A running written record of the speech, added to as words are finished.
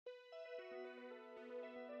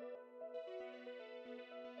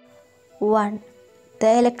1. The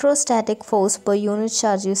electrostatic force per unit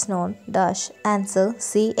charge is known. Dash. Answer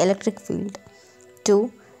C. Electric field.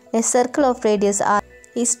 2. A circle of radius r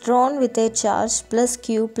is drawn with a charge plus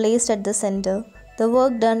q placed at the center. The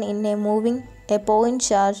work done in moving a point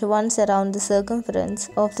charge once around the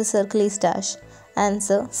circumference of the circle is dash.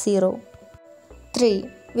 Answer 0.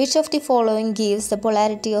 3. Which of the following gives the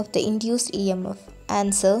polarity of the induced EMF?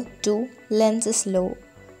 Answer 2. Lenz's law.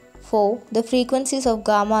 4. The frequencies of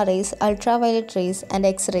gamma rays, ultraviolet rays and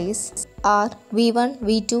X-rays are V1,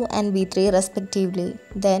 V2 and V3 respectively.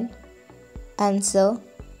 Then answer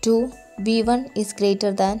 2. V1 is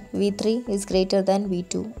greater than V3 is greater than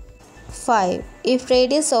V2. 5. If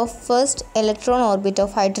radius of first electron orbit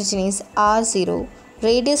of hydrogen is R0,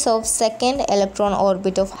 radius of second electron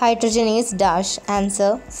orbit of hydrogen is dash.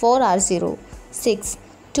 Answer 4R0. 6.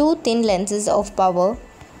 Two thin lenses of power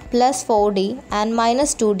plus 4D and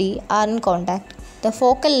minus 2D are in contact. The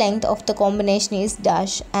focal length of the combination is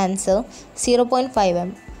dash. Answer 0.5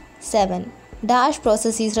 m. 7. Dash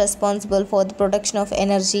process is responsible for the production of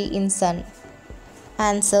energy in sun.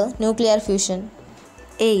 Answer nuclear fusion.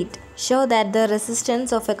 8. Show that the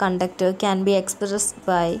resistance of a conductor can be expressed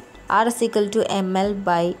by R is equal to ml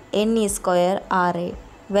by N square Ra,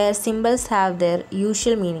 where symbols have their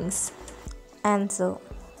usual meanings. Answer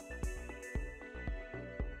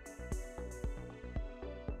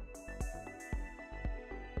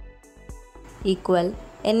equal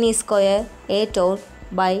N square A torque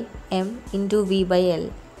by M into V by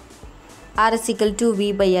L. R is equal to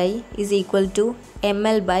V by I is equal to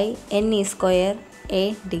ml by N square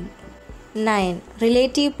A D. 9.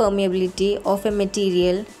 Relative permeability of a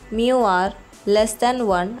material mu r less than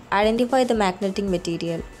 1. Identify the magnetic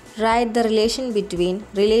material. Write the relation between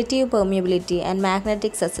relative permeability and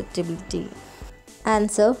magnetic susceptibility.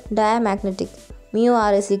 Answer diamagnetic. Mu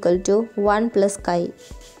r is equal to 1 plus chi.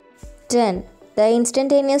 10. The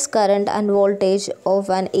instantaneous current and voltage of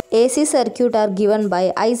an AC circuit are given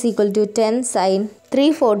by I is equal to 10 sin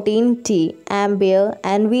 314 t ampere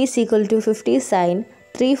and V is equal to 50 sin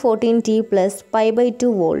 314 t plus pi by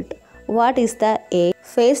 2 volt. What is the A?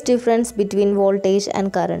 Phase difference between voltage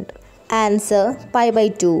and current. Answer pi by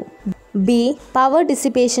 2. B. Power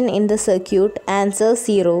dissipation in the circuit. Answer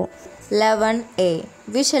 0. 11a.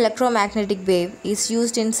 Which electromagnetic wave is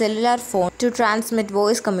used in cellular phone to transmit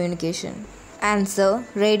voice communication? Answer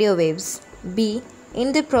radio waves. B.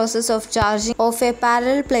 In the process of charging of a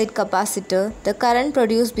parallel plate capacitor, the current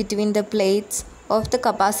produced between the plates of the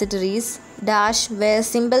capacitor is dash, where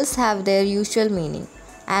symbols have their usual meaning.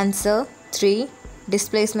 Answer 3.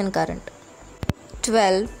 Displacement current.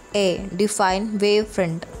 12a. Define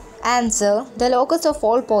wavefront. Answer the locus of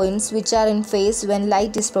all points which are in phase when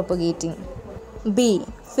light is propagating. B.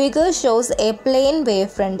 Figure shows a plane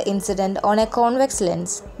wavefront incident on a convex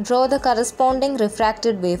lens. Draw the corresponding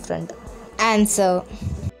refracted wavefront. Answer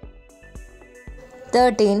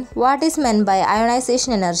 13. What is meant by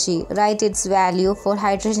ionization energy? Write its value for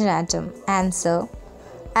hydrogen atom. Answer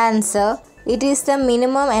it is the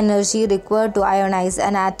minimum energy required to ionize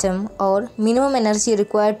an atom or minimum energy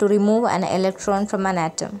required to remove an electron from an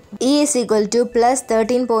atom. E is equal to plus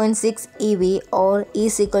 13.6 eV or E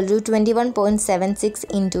is equal to 21.76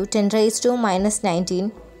 into 10 raised to minus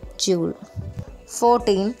 19 joule.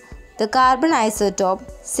 14. The carbon isotope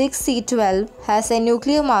 6C12 has a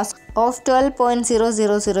nuclear mass of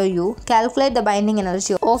 12.000 U. Calculate the binding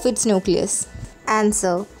energy of its nucleus.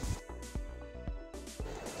 Answer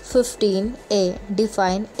 15a.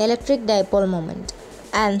 Define electric dipole moment.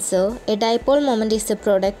 Answer. A dipole moment is the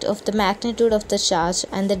product of the magnitude of the charge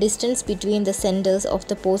and the distance between the centers of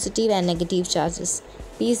the positive and negative charges.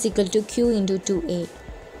 P is equal to Q into 2a.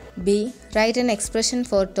 B. Write an expression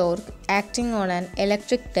for torque acting on an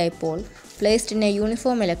electric dipole placed in a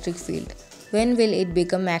uniform electric field. When will it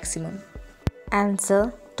become maximum?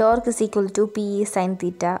 Answer. Torque is equal to P sin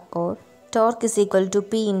theta or torque is equal to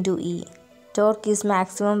P into E. Torque is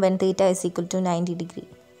maximum when theta is equal to 90 degree.